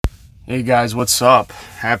Hey guys, what's up?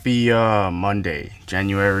 Happy Monday,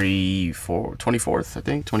 January 24th, I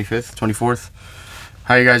think, 25th, 24th.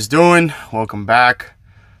 How you guys doing? Welcome back.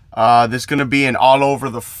 This is gonna be an all over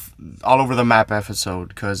the map episode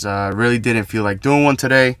because I really didn't feel like doing one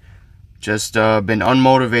today. Just been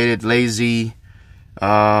unmotivated, lazy.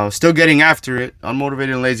 Still getting after it.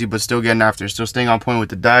 Unmotivated and lazy, but still getting after it. Still staying on point with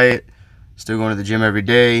the diet. Still going to the gym every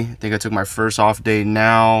day. I think I took my first off day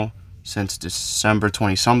now since December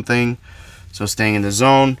 20 something. So staying in the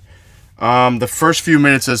zone. The first few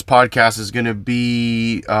minutes of this podcast is going to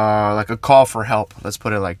be like a call for help. Let's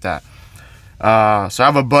put it like that. So I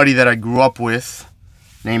have a buddy that I grew up with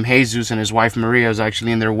named Jesus, and his wife Maria was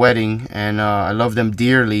actually in their wedding, and I love them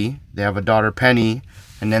dearly. They have a daughter, Penny,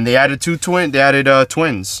 and then they added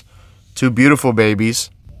twins, two beautiful babies.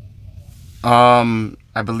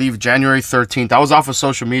 I believe January 13th. I was off of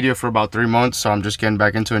social media for about 3 months, so I'm just getting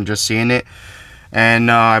back into it and just seeing it.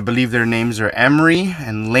 And I believe their names are Emery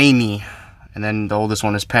and Lainey. And then the oldest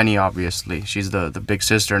one is Penny, obviously. She's the big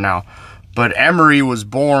sister now. But Emery was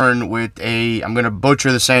born with I'm going to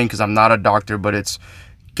butcher the saying because I'm not a doctor, but it's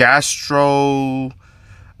gastro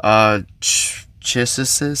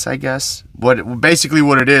chystitis, I guess. Basically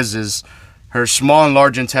what it is her small and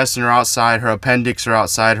large intestine are outside, her appendix are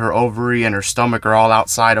outside, her ovary and her stomach are all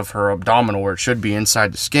outside of her abdominal where it should be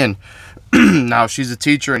inside the skin. Now, she's a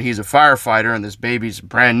teacher and he's a firefighter, and this baby's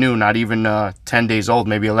brand new, not even 10 days old,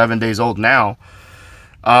 maybe 11 days old now.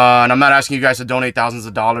 And I'm not asking you guys to donate thousands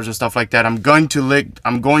of dollars and stuff like that. I'm going to link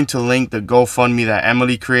the GoFundMe that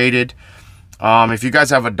Emily created. If you guys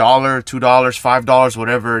have $1, $2, $5,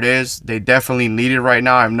 whatever it is, they definitely need it right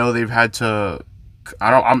now. I know they've had to...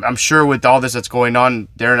 I'm sure with all this that's going on,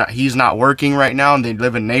 he's not working right now, and they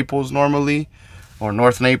live in Naples normally, or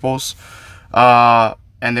North Naples,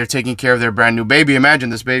 and they're taking care of their brand new baby. Imagine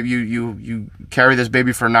this baby, you carry this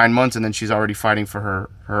baby for 9 months, and then she's already fighting for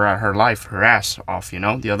her life, her ass off.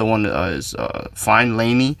 The other one is fine,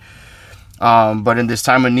 Lainey. But in this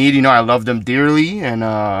time of need, I love them dearly, and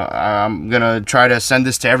I'm gonna try to send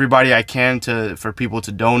this to everybody I can for people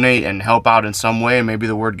to donate and help out in some way, and maybe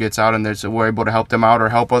the word gets out and we're able to help them out or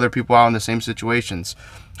help other people out in the same situations.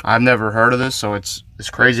 I've never heard of this, so it's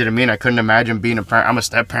crazy to me, and I couldn't imagine being a parent. I'm a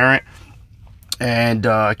step parent, and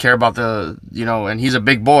I care about and he's a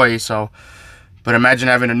big boy, so. But imagine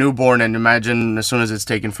having a newborn, and imagine as soon as it's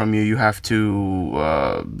taken from you, you have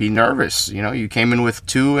to be nervous. You came in with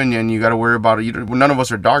two, and you got to worry about it. None of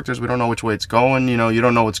us are doctors. We don't know which way it's going. You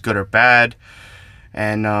don't know what's good or bad.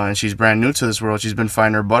 And she's brand new to this world. She's been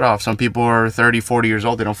fighting her butt off. Some people are 30, 40 years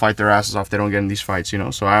old. They don't fight their asses off. They don't get in these fights,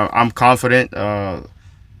 So I'm confident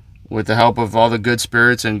with the help of all the good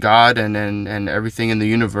spirits and God and everything in the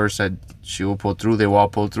universe that she will pull through. They will all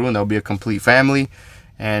pull through, and they'll be a complete family.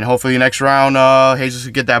 And hopefully next round, Jesus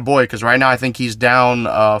will get that boy. Because right now I think he's down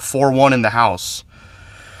 4-1 in the house.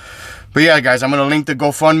 But yeah, guys, I'm going to link the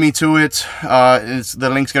GoFundMe to it. The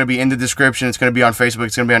link's going to be in the description. It's going to be on Facebook.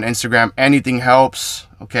 It's going to be on Instagram. Anything helps.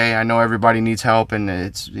 Okay, I know everybody needs help. And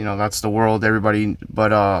it's, that's the world. Everybody.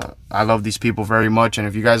 But I love these people very much. And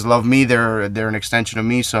if you guys love me, they're an extension of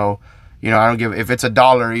me. So... I don't give, if it's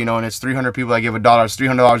 $1, and it's 300 people, I give $1. It's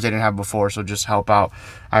 $300 they didn't have before, so just help out.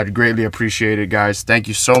 I'd greatly appreciate it, guys. Thank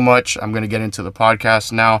you so much. I'm going to get into the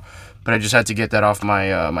podcast now, but I just had to get that off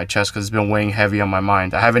my chest because it's been weighing heavy on my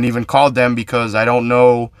mind. I haven't even called them because I don't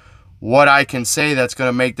know what I can say that's going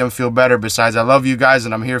to make them feel better besides I love you guys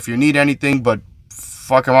and I'm here if you need anything, but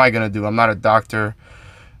fuck am I going to do? I'm not a doctor.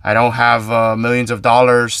 I don't have millions of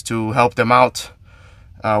dollars to help them out.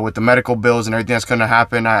 With the medical bills and everything that's going to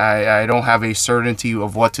happen, I don't have a certainty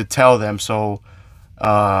of what to tell them. So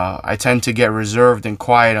I tend to get reserved and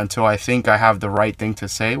quiet until I think I have the right thing to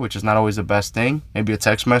say, which is not always the best thing. Maybe a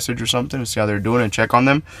text message or something to see how they're doing and check on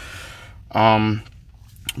them.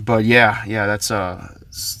 But yeah, that's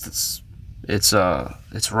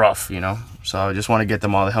it's rough, So I just want to get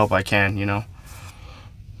them all the help I can,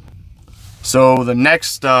 So the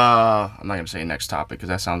next, I'm not going to say next topic because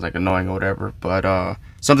that sounds like annoying or whatever, but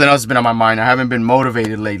something else has been on my mind. I haven't been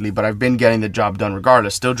motivated lately, but I've been getting the job done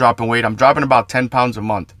regardless. Still dropping weight. I'm dropping about 10 pounds a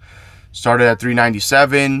month. Started at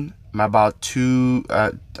 397. Not two,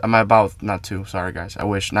 sorry guys. I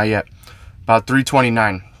wish, not yet. About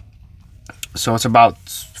 329. So it's about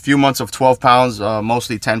a few months of 12 pounds,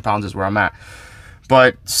 mostly 10 pounds is where I'm at.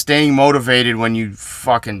 But staying motivated when you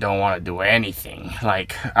fucking don't want to do anything.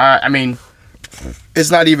 Like,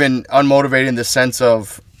 it's not even unmotivated in the sense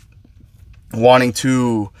of wanting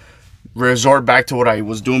to resort back to what I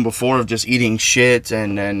was doing before of just eating shit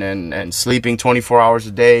and sleeping 24 hours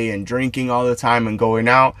a day and drinking all the time and going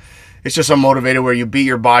out. it's just unmotivated where you beat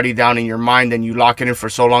your body down in your mind and you lock it in for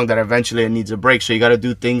so long that eventually it needs a break. So you got to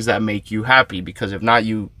do things that make you happy, because if not,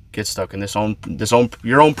 you get stuck in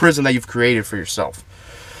your own prison that you've created for yourself.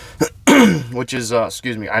 Which is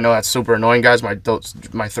excuse me, I know that's super annoying, guys. My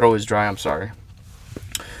throat is dry. I'm sorry.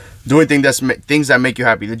 Doing things that make you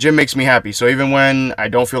happy. The gym makes me happy. So even when I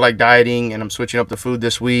don't feel like dieting and I'm switching up the food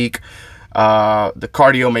this week, the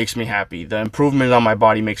cardio makes me happy. The improvement on my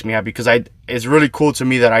body makes me happy, because it's really cool to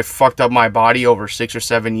me that I fucked up my body over 6 or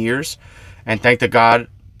 7 years, and thank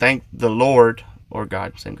the Lord, or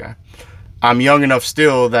God, same guy, I'm young enough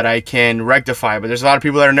still that I can rectify. But there's a lot of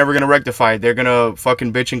people that are never going to rectify it. They're going to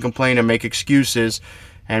fucking bitch and complain and make excuses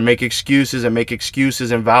and make excuses and make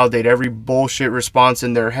excuses and validate every bullshit response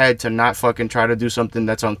in their head to not fucking try to do something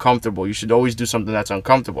that's uncomfortable. You should always do something that's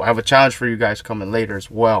uncomfortable. I have a challenge for you guys coming later as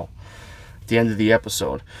well, at the end of the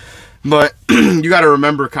episode. But you got to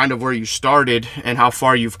remember kind of where you started and how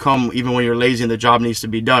far you've come, even when you're lazy and the job needs to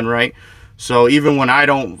be done, right? So even when I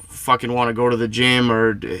don't fucking want to go to the gym,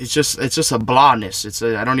 or it's just a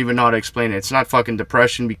blahness. I don't even know how to explain it. It's not fucking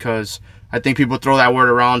depression, because I think people throw that word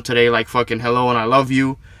around today like fucking hello and I love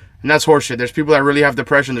you, and that's horseshit. There's people that really have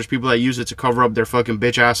depression. There's people that use it to cover up their fucking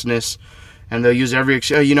bitch assness, and they'll use every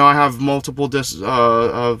I have multiple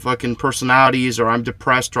fucking personalities, or I'm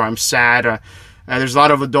depressed, or I'm sad. And there's a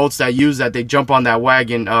lot of adults that use that. They jump on that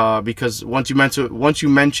wagon because once you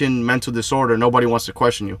mention mental disorder, nobody wants to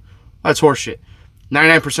question you. That's horseshit.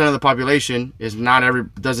 99% of the population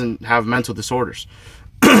doesn't have mental disorders.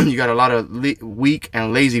 You got a lot of weak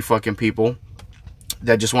and lazy fucking people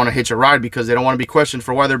that just want to hitch a ride because they don't want to be questioned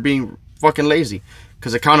for why they're being fucking lazy.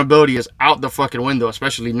 Because accountability is out the fucking window,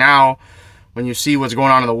 especially now when you see what's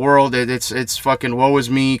going on in the world. It's fucking woe is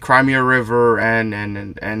me, cry me a river,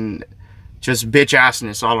 and just bitch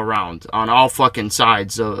assness all around on all fucking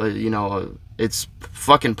sides. It's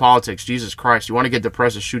fucking politics. Jesus Christ, you want to get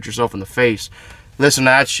depressed and shoot yourself in the face? Listen to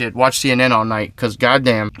that shit. Watch CNN all night, because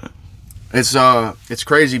goddamn, it's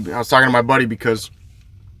crazy. I was talking to my buddy because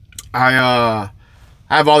I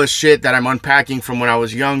have all this shit that I'm unpacking from when I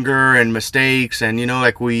was younger, and mistakes, and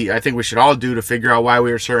I think we should all do to figure out why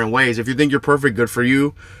we are certain ways. If you think you're perfect, good for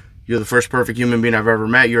you. You're the first perfect human being I've ever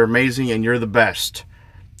met. You're amazing, and you're the best.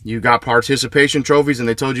 You got participation trophies, and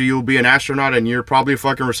they told you you'll be an astronaut, and you're probably a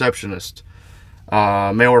fucking receptionist.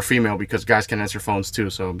 Male or female, because guys can answer phones too.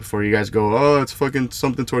 So before you guys go, oh, it's fucking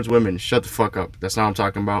something towards women, shut the fuck up. That's not what I'm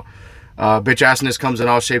talking about. Bitch assness comes in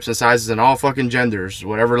all shapes and sizes and all fucking genders.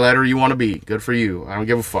 Whatever letter you want to be, good for you. I don't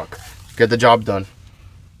give a fuck. Get the job done.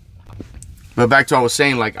 But back to what I was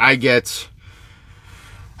saying, like I get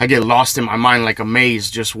lost in my mind like a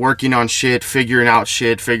maze, just working on shit, figuring out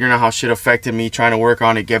how shit affected me, trying to work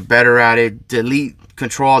on it, get better at it, delete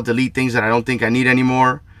things that I don't think I need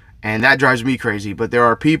anymore. And that drives me crazy. But there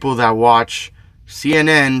are people that watch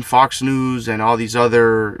CNN, Fox News, and all these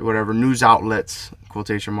other whatever news outlets,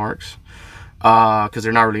 quotation marks, because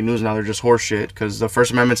they're not really news now, they're just horse shit, because the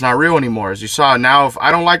First Amendment's not real anymore. As you saw, now if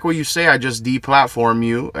I don't like what you say, I just deplatform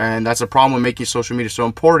you. And that's a problem with making social media so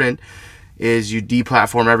important, is you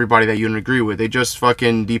deplatform everybody that you don't agree with. They just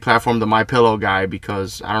fucking deplatformed the MyPillow guy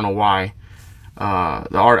because I don't know why.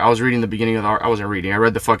 I was reading the beginning of the I wasn't reading. I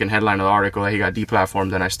read the fucking headline of the article that he got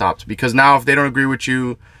deplatformed, and I stopped. Because now if they don't agree with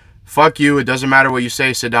you, fuck you. It doesn't matter what you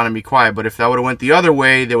say. Sit down and be quiet. But if that would have went the other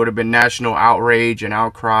way, there would have been national outrage and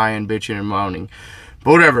outcry and bitching and moaning.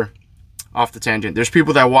 But whatever. Off the tangent. There's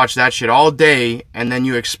people that watch that shit all day, and then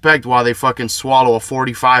you expect while they fucking swallow a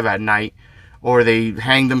 45 at night, or they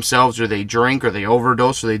hang themselves, or they drink, or they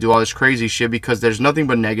overdose, or they do all this crazy shit, because there's nothing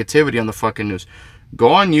but negativity on the fucking news.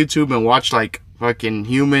 Go on YouTube and watch like fucking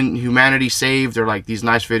Humanity Saved, or like these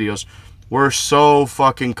nice videos. We're so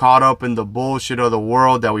fucking caught up in the bullshit of the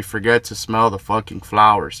world that we forget to smell the fucking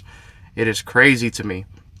flowers. It is crazy to me.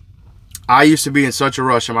 I used to be in such a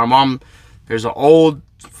rush, and my mom, there's an old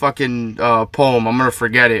fucking poem, I'm gonna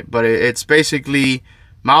forget it, but it's basically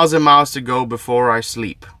miles and miles to go before I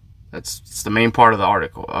sleep. It's the main part of the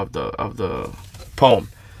article, of the poem.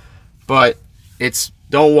 But it's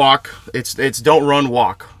don't walk, it's don't run,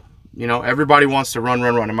 walk. Everybody wants to run.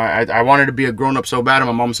 And I wanted to be a grown-up so bad, and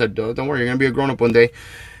my mom said, don't worry, you're gonna be a grown-up one day.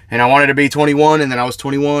 And I wanted to be 21, and then I was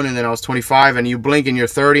 21, and then I was 25, and you blink and you're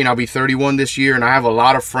 30, and I'll be 31 this year. And I have a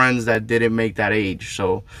lot of friends that didn't make that age.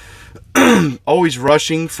 So always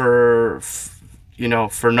rushing for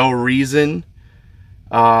no reason.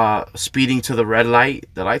 Speeding to the red light.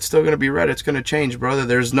 The light's still gonna be red. It's gonna change, brother.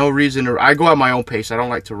 There's no reason I go at my own pace. I don't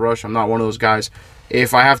like to rush. I'm not one of those guys.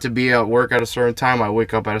 If I have to be at work at a certain time, I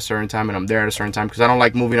wake up at a certain time, and I'm there at a certain time, because I don't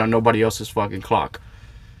like moving on nobody else's fucking clock.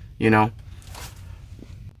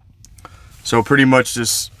 So pretty much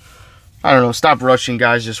just I don't know. Stop rushing,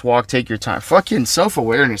 guys. Just walk. Take your time. Fucking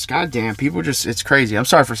self-awareness. Goddamn. People just, it's crazy. I'm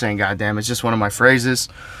sorry for saying goddamn. It's just one of my phrases.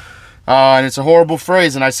 And it's a horrible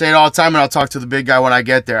phrase. And I say it all the time, and I'll talk to the big guy when I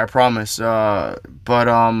get there. I promise.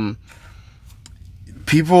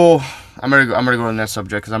 People, I'm gonna go to the next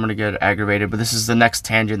subject because I'm gonna get aggravated. But this is the next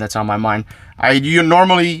tangent that's on my mind. You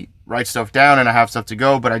normally write stuff down and I have stuff to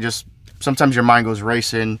go, but sometimes your mind goes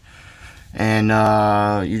racing. And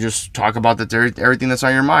you just talk about everything that's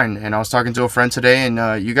on your mind. And I was talking to a friend today,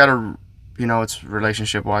 and you gotta, it's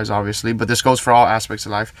relationship wise, obviously, but this goes for all aspects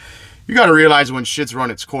of life. You gotta realize when shit's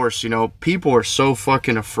run its course. People are so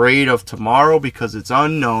fucking afraid of tomorrow because it's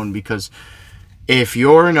unknown. Because if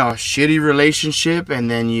you're in a shitty relationship and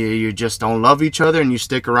then you just don't love each other and you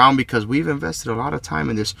stick around because we've invested a lot of time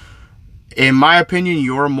in this, in my opinion,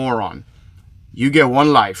 you're a moron. You get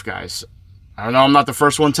one life, guys. I know I'm not the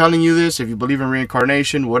first one telling you this. If you believe in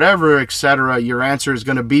reincarnation, whatever, etc., your answer is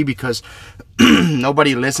going to be, because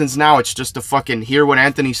nobody listens now. It's just to fucking hear what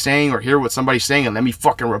Anthony's saying or hear what somebody's saying and let me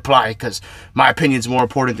fucking reply because my opinion's more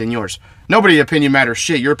important than yours. Nobody's opinion matters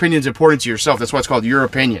shit. Your opinion's important to yourself. That's why it's called your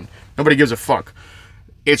opinion. Nobody gives a fuck.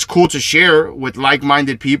 It's cool to share with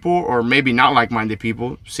like-minded people, or maybe not like-minded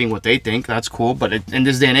people, seeing what they think. That's cool. But in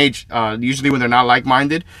this day and age, usually when they're not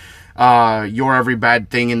like-minded, you're every bad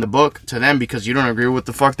thing in the book to them because you don't agree with what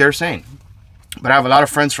the fuck they're saying. But I have a lot of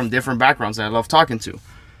friends from different backgrounds that I love talking to.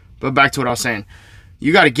 But back to what I was saying.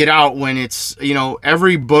 You got to get out when it's,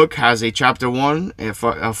 every book has a chapter 1,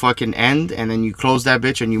 a fucking end, and then you close that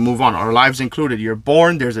bitch and you move on. Our lives included. You're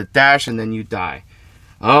born, there's a dash, and then you die.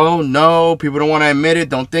 Oh, no, people don't want to admit it.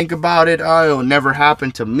 Don't think about it. Oh, it'll never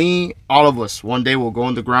happen to me. All of us, one day we'll go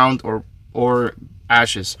in the ground or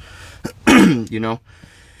ashes.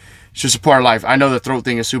 It's just a part of life. I know the throat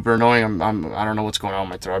thing is super annoying. I don't know what's going on with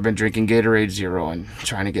my throat. I've been drinking Gatorade Zero and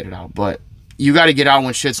trying to get it out. But you got to get out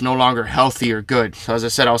when shit's no longer healthy or good. So as I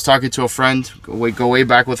said, I was talking to a friend, go way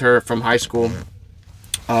back with her from high school.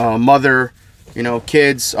 Mother,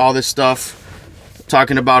 kids, all this stuff.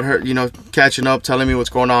 Talking about her, catching up, telling me what's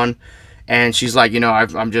going on. And she's like,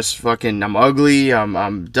 I'm just fucking, I'm ugly.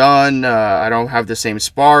 I'm done. I don't have the same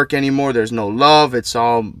spark anymore. There's no love. It's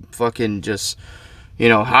all fucking just,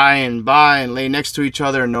 high and by and lay next to each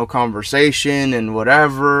other and no conversation and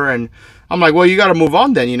whatever. And I'm like, well, you got to move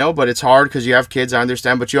on then, but it's hard because you have kids, I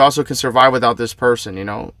understand, but you also can survive without this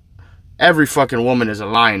person, Every fucking woman is a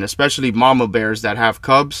lion, especially mama bears that have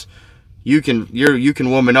cubs. You can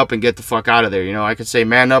woman up and get the fuck out of there, I could say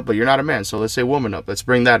man up, but you're not a man, so let's say woman up. Let's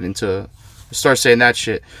bring that start saying that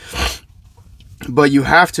shit. But you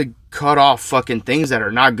have to cut off fucking things that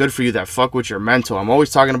are not good for you, that fuck with your mental. I'm always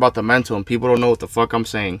talking about the mental, and people don't know what the fuck I'm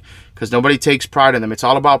saying because nobody takes pride in them. It's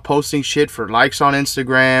all about posting shit for likes on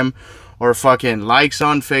Instagram or fucking likes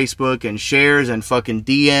on Facebook and shares and fucking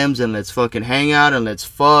DMs and let's fucking hang out and let's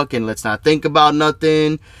fuck and let's not think about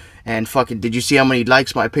nothing. And fucking, did you see how many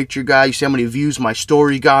likes my picture got? You see how many views my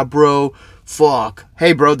story got, bro? Fuck.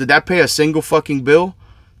 Hey, bro, did that pay a single fucking bill?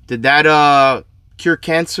 Did that cure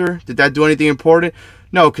cancer? Did that do anything important?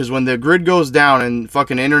 No, because when the grid goes down and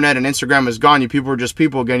fucking internet and Instagram is gone, you people are just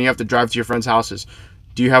people again. You have to drive to your friends' houses.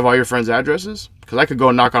 Do you have all your friends' addresses? Because I could go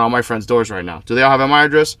and knock on all my friends' doors right now. Do they all have my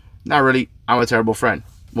address? Not really. I'm a terrible friend.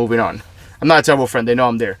 Moving on. I'm not a terrible friend. They know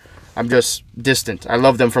I'm there. I'm just distant. I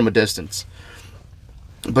love them from a distance.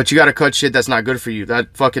 But you gotta cut shit that's not good for you.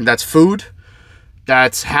 That's food.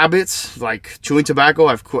 That's habits, like chewing tobacco.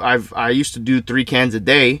 I used to do 3 cans a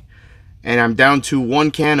day, and I'm down to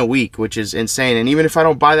 1 can a week, which is insane. And even if I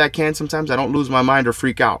don't buy that can, sometimes I don't lose my mind or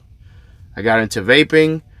freak out. I got into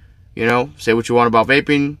vaping. Say what you want about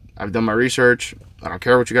vaping. I've done my research. I don't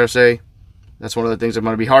care what you gotta say. That's one of the things I'm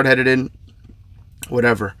gonna be hard-headed in.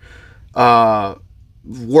 Whatever.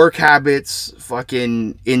 Work habits,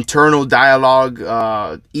 fucking internal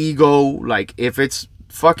dialogue, ego. Like if it's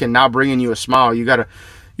fucking not bringing you a smile, you gotta,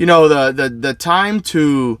 the time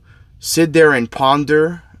to sit there and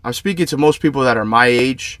ponder. I'm speaking to most people that are my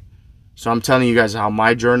age, so I'm telling you guys how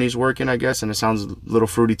my journey's working, I guess. And it sounds a little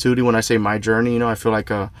fruity tooty when I say my journey. I feel like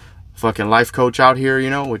a fucking life coach out here,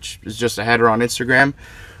 which is just a header on Instagram,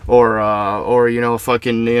 or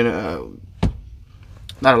fucking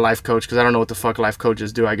not a life coach, because I don't know what the fuck life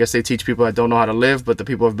coaches do. I guess they teach people that don't know how to live, but the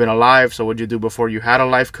people have been alive. So what'd you do before you had a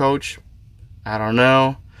life coach? I don't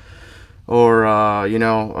know. Or,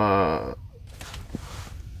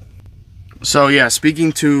 so yeah,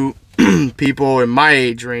 speaking to people in my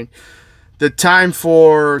age range, the time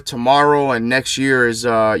for tomorrow and next year is,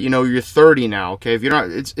 you're 30 now, okay? If you're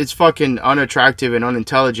not, it's fucking unattractive and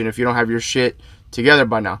unintelligent if you don't have your shit together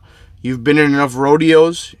by now. You've been in enough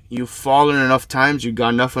rodeos. You've fallen enough times. You've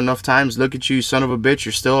gotten enough times. Look at you, son of a bitch.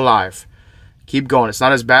 You're still alive. Keep going. It's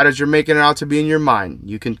not as bad as you're making it out to be in your mind.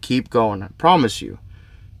 You can keep going. I promise you.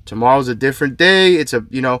 Tomorrow's a different day. It's a,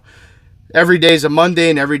 every day is a Monday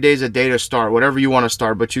and every day is a day to start. Whatever you want to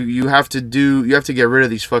start. But you have to get rid of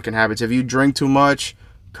these fucking habits. If you drink too much,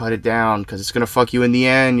 cut it down because it's going to fuck you in the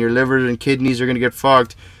end. Your liver and kidneys are going to get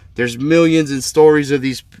fucked. There's millions of stories of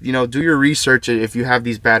these, do your research if you have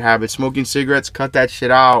these bad habits. Smoking cigarettes, cut that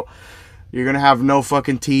shit out. You're going to have no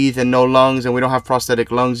fucking teeth and no lungs, and we don't have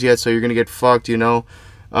prosthetic lungs yet, so you're going to get fucked,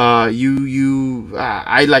 I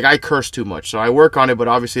curse too much, so I work on it, but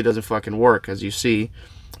obviously it doesn't fucking work, as you see.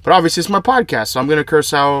 But obviously it's my podcast, so I'm going to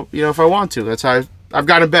curse out, if I want to. That's how I've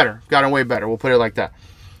gotten better, gotten way better. We'll put it like that.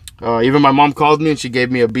 Even my mom called me and she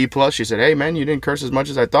gave me a B+. She said, hey, man, you didn't curse as much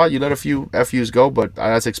as I thought. You let a few FUs go, but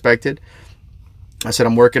that's expected. I said,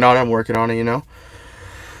 I'm working on it,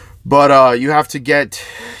 But you have to get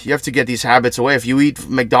these habits away. If you eat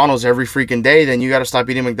McDonald's every freaking day, then you got to stop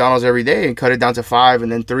eating McDonald's every day and cut it down to 5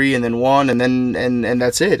 and then 3 and then 1 and then and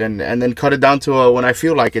that's it. And then cut it down to a when I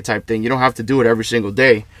feel like it type thing. You don't have to do it every single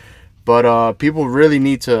day. But people really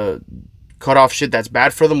need to cut off shit that's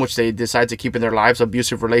bad for them, which they decide to keep in their lives.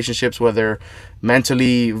 Abusive relationships, whether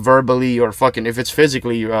mentally, verbally, or fucking if it's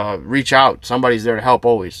physically, reach out. Somebody's there to help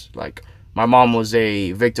always. Like my mom was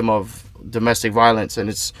a victim of domestic violence, and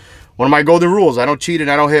it's one of my golden rules. I don't cheat and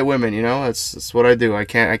I don't hit women, that's what I do. I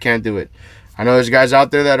can't do it. I know there's guys out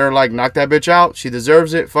there that are like, knock that bitch out, she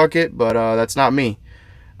deserves it, fuck it, but that's not me.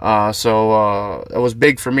 So it was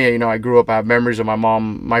big for me. I grew up, I have memories of my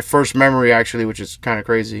mom. My first memory actually, which is kind of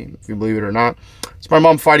crazy if you believe it or not, it's my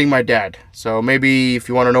mom fighting my dad. So maybe if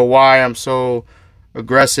you want to know why I'm so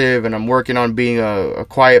aggressive and I'm working on being a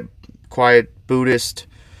quiet Buddhist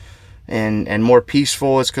and more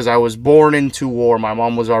peaceful, it's because I was born into war. My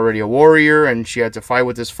mom was already a warrior, and she had to fight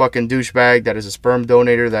with this fucking douchebag that is a sperm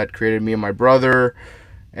donator that created me and my brother.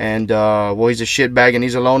 And he's a shitbag, and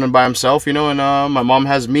he's alone and by himself, and my mom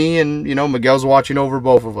has me, and Miguel's watching over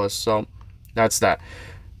both of us. So that's that.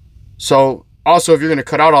 So also, if you're gonna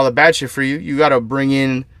cut out all the bad shit for you, you gotta bring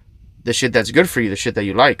in the shit that's good for you, the shit that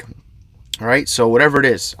you like. All right. So whatever it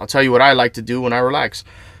is, I'll tell you what I like to do when I relax.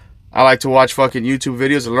 I like to watch fucking YouTube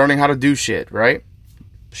videos of learning how to do shit, right?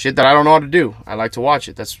 Shit that I don't know how to do. I like to watch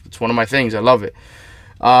it. It's one of my things. I love it.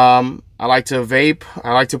 I like to vape.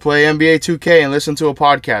 I like to play NBA 2K and listen to a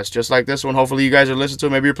podcast just like this one. Hopefully you guys are listening to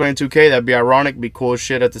it. Maybe you're playing 2K. That'd be ironic. Be cool as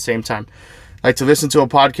shit at the same time. I like to listen to a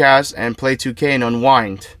podcast and play 2K and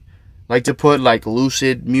unwind. I like to put like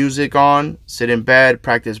lucid music on, sit in bed,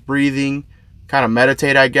 practice breathing, kind of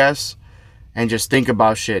meditate, I guess, and just think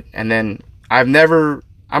about shit. And then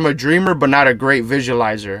I'm a dreamer, but not a great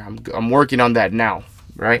visualizer. I'm working on that now,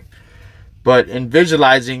 right? But in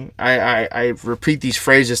visualizing, I repeat these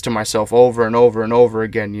phrases to myself over and over and over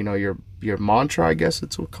again. Your mantra, I guess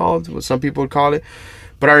it's what some people would call it.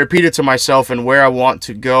 But I repeat it to myself and where I want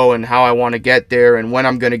to go and how I want to get there and when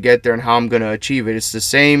I'm going to get there and how I'm going to achieve it. It's the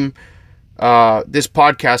same. This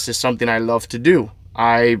podcast is something I love to do.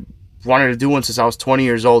 I wanted to do one since I was 20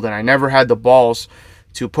 years old, and I never had the balls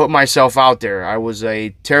to put myself out there. I was a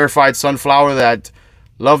terrified sunflower that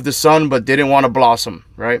loved the sun but didn't want to blossom,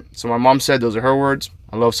 right? So my mom said, those are her words,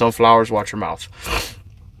 I love sunflowers, watch your mouth.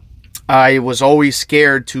 I was always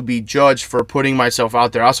scared to be judged for putting myself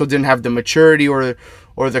out there. I also didn't have the maturity or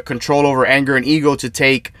the control over anger and ego to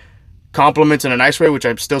take compliments in a nice way, which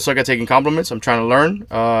I still suck at taking compliments. I'm trying to learn.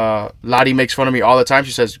 Lottie makes fun of me all the time.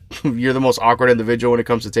 She says, you're the most awkward individual when it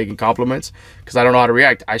comes to taking compliments, because I don't know how to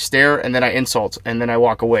react. I stare and then I insult and then I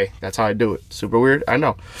walk away. That's how I do it. Super weird, I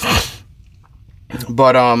know.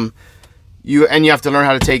 But you have to learn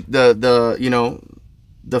how to take the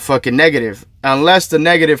fucking negative, unless the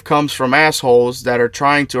negative comes from assholes that are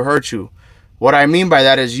trying to hurt you. What I mean by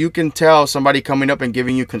that is you can tell somebody coming up and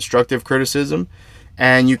giving you constructive criticism,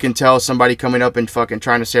 and you can tell somebody coming up and fucking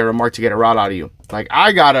trying to say a remark to get a rile out of you. Like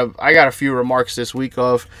I got a few remarks this week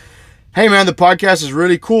of, hey man, the podcast is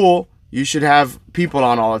really cool, you should have people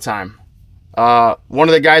on all the time. One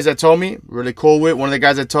of the guys that told me, really cool with. One of the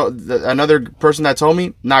guys that another person that told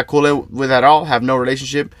me, not cool with at all, have no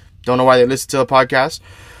relationship, don't know why they listen to the podcast.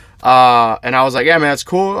 And I was like, yeah, man, that's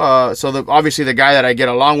cool. So obviously the guy that I get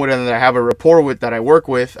along with and that I have a rapport with, that I work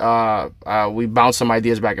with, we bounce some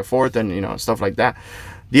ideas back and forth and, stuff like that.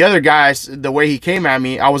 The other guy, the way he came at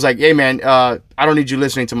me, I was like, hey man, I don't need you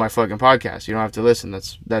listening to my fucking podcast. You don't have to listen.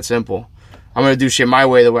 That's that simple. I'm going to do shit my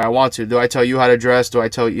way, the way I want to. Do I tell you how to dress? Do I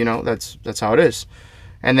tell you, that's how it is.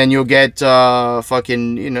 And then you'll get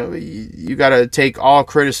fucking, you got to take all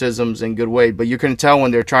criticisms in good way. But you can tell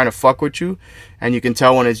when they're trying to fuck with you. And you can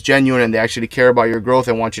tell when it's genuine and they actually care about your growth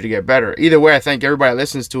and want you to get better. Either way, I thank everybody that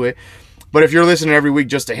listens to it. But if you're listening every week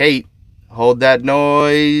just to hate, hold that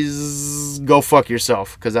noise, go fuck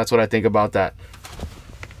yourself, because that's what I think about that.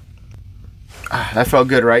 That felt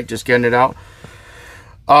good, right? Just getting it out.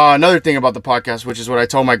 Another thing about the podcast, which is what I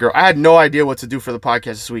told my girl. I had no idea what to do for the podcast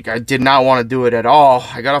this week. I did not want to do it at all.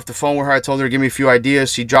 I got off the phone with her. I told her to give me a few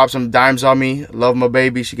ideas. She dropped some dimes on me. Love my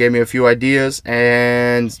baby. She gave me a few ideas.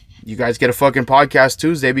 And you guys get a fucking podcast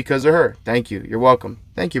Tuesday because of her. Thank you. You're welcome.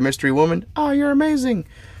 Thank you, mystery woman. Oh, you're amazing.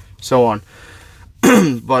 So on.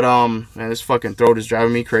 But, man, this fucking throat is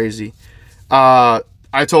driving me crazy.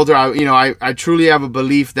 I told her, I truly have a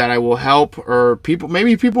belief that I will help, or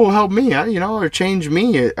maybe people will help me, or change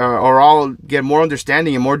me, or I'll get more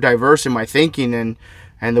understanding and more diverse in my thinking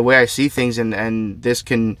and the way I see things. And this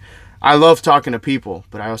can, I love talking to people,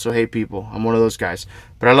 but I also hate people. I'm one of those guys,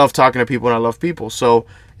 but I love talking to people and I love people. So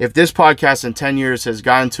if this podcast in 10 years has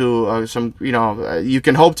gotten to you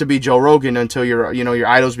can hope to be Joe Rogan until your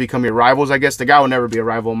idols become your rivals. I guess the guy will never be a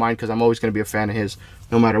rival of mine because I'm always going to be a fan of his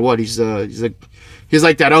no matter what. He's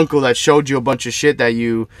like that uncle that showed you a bunch of shit that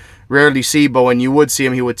you rarely see, but when you would see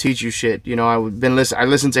him, he would teach you shit. I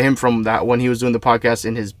listened to him from that when he was doing the podcast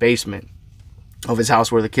in his basement of his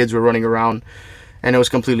house where the kids were running around, and it was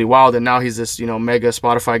completely wild. And now he's this, mega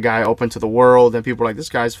Spotify guy, open to the world, and people are like, this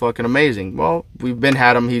guy's fucking amazing. Well, we've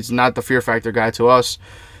had him. He's not the Fear Factor guy to us.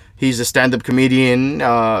 He's a stand-up comedian,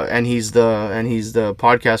 and he's the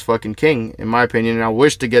podcast fucking king, in my opinion. And I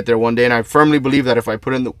wish to get there one day, and I firmly believe that if I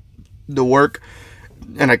put in the work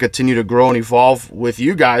and I continue to grow and evolve with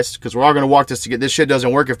you guys, because we're all going to walk this together. This shit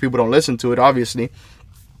doesn't work if people don't listen to it, obviously.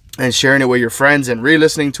 And sharing it with your friends and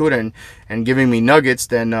re-listening to it and giving me nuggets,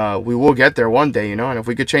 then we will get there one day, And if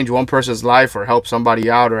we could change one person's life or help somebody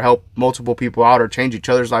out or help multiple people out or change each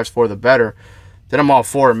other's lives for the better, then I'm all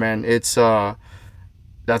for it, man. It's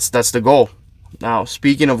that's the goal. Now,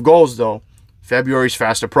 speaking of goals, though, February's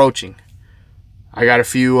fast approaching. I got a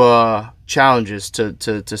few challenges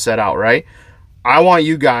to set out, right? I want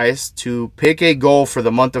you guys to pick a goal for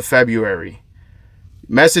the month of February.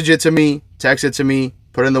 Message it to me, text it to me,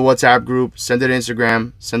 put it in the WhatsApp group, send it to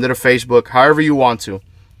Instagram, send it to Facebook, however you want to.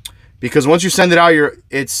 Because once you send it out,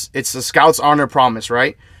 it's the Scout's honor promise,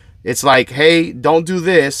 right? It's like, hey, don't do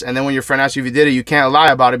this, and then when your friend asks you if you did it, you can't lie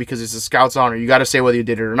about it because it's the Scout's honor. You got to say whether you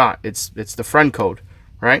did it or not. It's the friend code,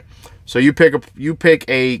 right? So you pick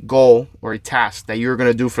a goal or a task that you're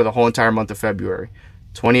going to do for the whole entire month of February.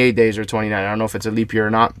 28 days or 29. I don't know if it's a leap year or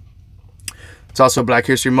not. It's also Black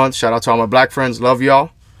History Month. Shout out to all my black friends. Love y'all.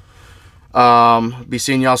 Be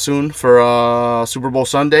seeing y'all soon for Super Bowl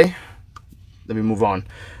Sunday. Let me move on.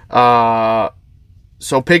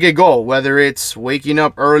 So pick a goal, whether it's waking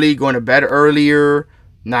up early, going to bed earlier,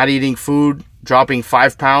 not eating food, dropping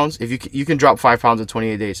 5 pounds. If you can drop 5 pounds in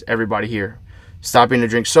 28 days, everybody here. Stopping to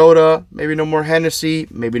drink soda, maybe no more Hennessy,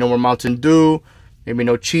 maybe no more Mountain Dew, maybe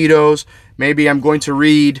no Cheetos. Maybe I'm going to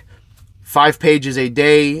read 5 pages a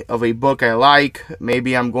day of a book I like.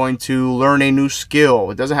 Maybe I'm going to learn a new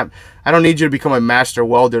skill. I don't need you to become a master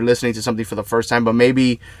welder listening to something for the first time, but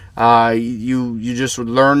maybe you just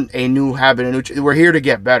learn a new habit. We're here to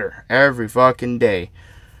get better every fucking day.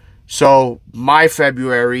 So my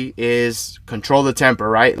February is control the temper,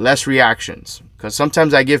 right? Less reactions. Because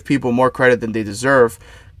sometimes I give people more credit than they deserve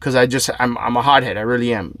because I'm a hothead. I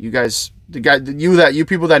really am. You guys, you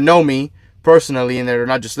people that know me personally and they're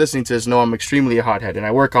not just listening to this know I'm extremely a hothead and I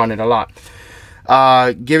work on it a lot.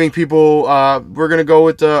 Giving people, we're gonna go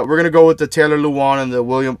with the Taylor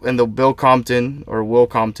Lewan and the Bill Compton, or Will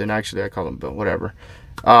Compton. Actually, I call him Bill. Whatever.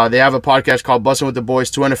 They have a podcast called Bussin' with the Boys.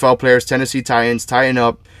 2 NFL players, Tennessee Titans, tighten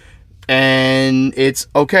up, and it's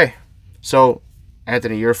okay. So,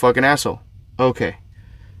 Anthony, you're a fucking asshole. Okay.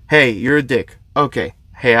 Hey, you're a dick. Okay.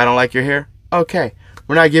 Hey, I don't like your hair. Okay.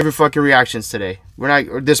 We're not giving fucking reactions today.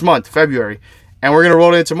 Or this month, February. And we're going to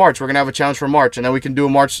roll it into March. We're going to have a challenge for March. And then we can do a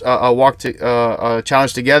March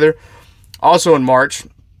challenge together. Also in March,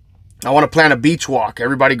 I want to plan a beach walk.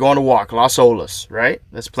 Everybody going to walk. Las Olas, right?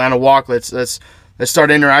 Let's plan a walk. Let's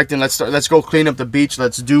start interacting. Let's go clean up the beach.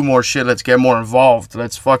 Let's do more shit. Let's get more involved.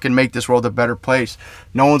 Let's fucking make this world a better place.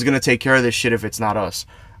 No one's going to take care of this shit if it's not us.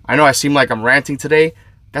 I know I seem like I'm ranting today.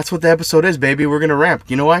 That's what the episode is, baby. We're going to ramp.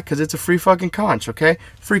 You know why? Because it's a free fucking conch, okay?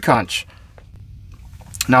 Free conch.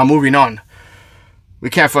 Now, moving on. We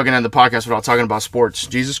can't fucking end the podcast without talking about sports.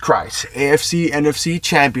 Jesus Christ. AFC, NFC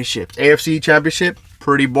Championship. AFC Championship,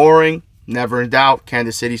 pretty boring. Never in doubt.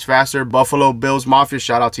 Kansas City's faster. Buffalo Bills Mafia.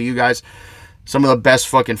 Shout out to you guys. Some of the best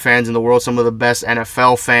fucking fans in the world. Some of the best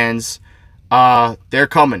NFL fans. They're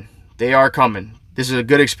coming. They are coming. This is a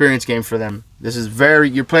good experience game for them.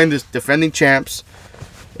 You're playing this defending champs.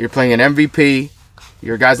 You're playing an MVP.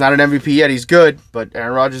 Your guy's not an MVP yet. He's good, but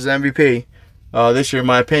Aaron Rodgers is MVP this year, in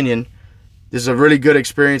my opinion. This is a really good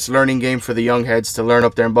experience, learning game for the young heads to learn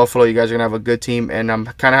up there in Buffalo. You guys are going to have a good team, and I'm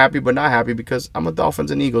kind of happy but not happy because I'm a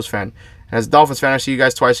Dolphins and Eagles fan. And as a Dolphins fan, I see you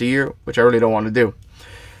guys twice a year, which I really don't want to do.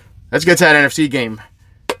 Let's get to that NFC game.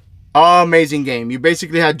 Amazing game. You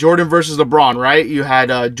basically had Jordan versus LeBron, right? You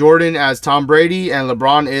had Jordan as Tom Brady, and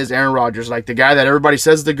LeBron is Aaron Rodgers, like the guy that everybody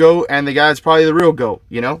says the GOAT, and the guy that's probably the real GOAT,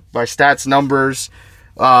 you know, by stats, numbers,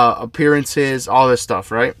 appearances, all this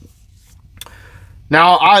stuff, right?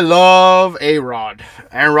 Now, I love A-Rod.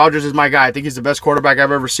 Aaron Rodgers is my guy. I think he's the best quarterback I've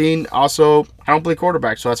ever seen. Also, I don't play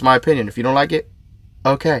quarterback, so that's my opinion. If you don't like it,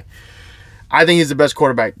 okay. I think he's the best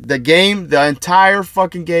quarterback. The entire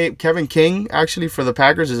fucking game, Kevin King, actually, for the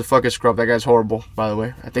Packers, is a fucking scrub. That guy's horrible, by the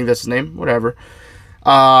way. I think that's his name. Whatever.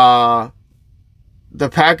 The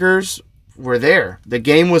Packers were there. The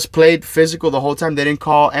game was played physical the whole time. They didn't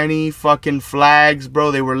call any fucking flags,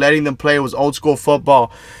 bro. They were letting them play. It was old school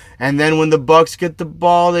football. And then when the Bucks get the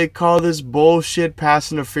ball, they call this bullshit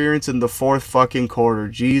pass interference in the fourth fucking quarter.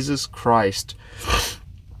 Jesus Christ.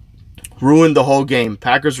 Ruined the whole game.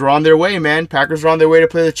 Packers were on their way, man. Packers were on their way to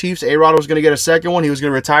play the Chiefs. A-Rod was going to get a second one. He was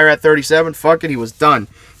going to retire at 37. Fuck it. He was done.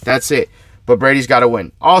 That's it. But Brady's got to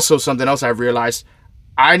win. Also, something else I've realized.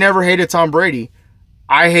 I never hated Tom Brady.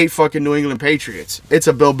 I hate fucking New England Patriots. It's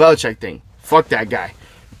a Bill Belichick thing. Fuck that guy.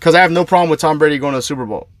 Because I have no problem with Tom Brady going to the Super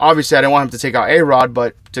Bowl. Obviously, I didn't want him to take out A-Rod,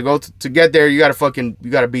 but to get there, you got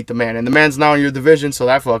to beat the man. And the man's now in your division, so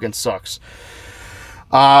that fucking sucks.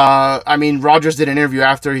 I mean, Rodgers did an interview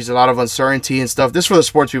after. He's a lot of uncertainty and stuff. This is for the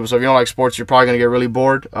sports people, so if you don't like sports, you're probably going to get really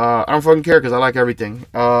bored. I don't fucking care because I like everything.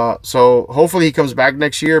 So hopefully he comes back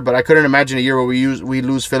next year, but I couldn't imagine a year where we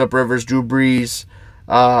lose Phillip Rivers, Drew Brees,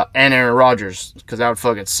 and Aaron Rodgers, because that would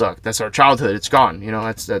fucking suck. That's our childhood. It's gone. You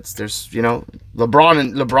know, there's you know,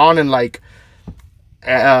 LeBron and like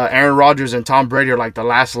Aaron Rodgers and Tom Brady are like the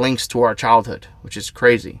last links to our childhood, which is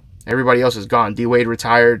crazy. Everybody else is gone. D Wade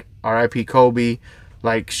retired. R.I.P. Kobe.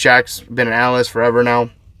 Like Shaq's been an analyst forever now,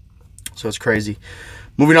 so it's crazy.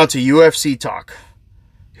 Moving on to UFC talk.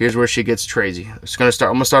 Here's where shit gets crazy. I'm gonna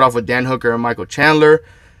start off with Dan Hooker and Michael Chandler.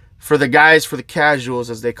 For the guys, for the casuals,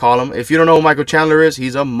 as they call him. If you don't know who Michael Chandler is,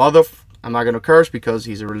 he's a I'm not going to curse because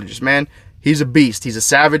he's a religious man. He's a beast. He's a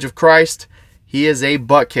savage of Christ. He is a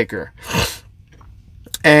butt kicker.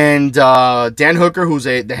 And Dan Hooker, who's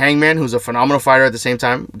the hangman, who's a phenomenal fighter at the same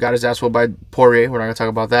time, got his ass whooped by Poirier. We're not going to talk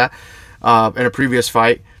about that. In a previous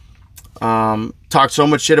fight. Talked so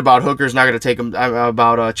much shit about Hooker's not going to take him,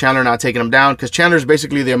 about Chandler not taking him down, because Chandler's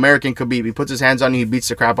basically the American Khabib. He puts his hands on you, he beats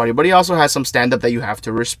the crap out of you, but he also has some stand-up that you have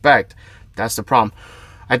to respect. That's the problem.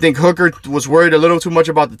 I think Hooker was worried a little too much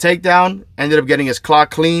about the takedown, ended up getting his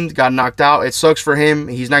clock cleaned, got knocked out. It sucks for him.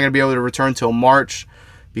 He's not going to be able to return till March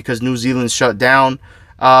because New Zealand's shut down.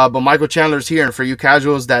 But Michael Chandler's here, and for you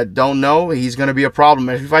casuals that don't know, he's going to be a problem.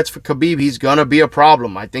 If he fights for Khabib, he's going to be a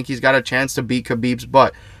problem. I think he's got a chance to beat Khabib's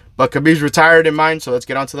butt. But Khabib's retired in mind, so let's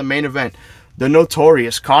get on to the main event. The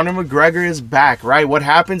notorious Conor McGregor is back, right? What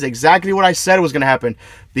happens? Exactly what I said was going to happen,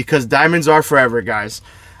 because diamonds are forever, guys.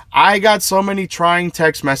 I got so many trying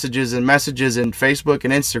text messages and messages in Facebook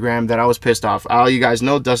and Instagram that I was pissed off. All you guys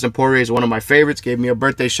know, Dustin Poirier is one of my favorites. Gave me a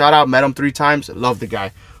birthday shout-out. Met him 3 times. Love the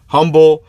guy. Humble.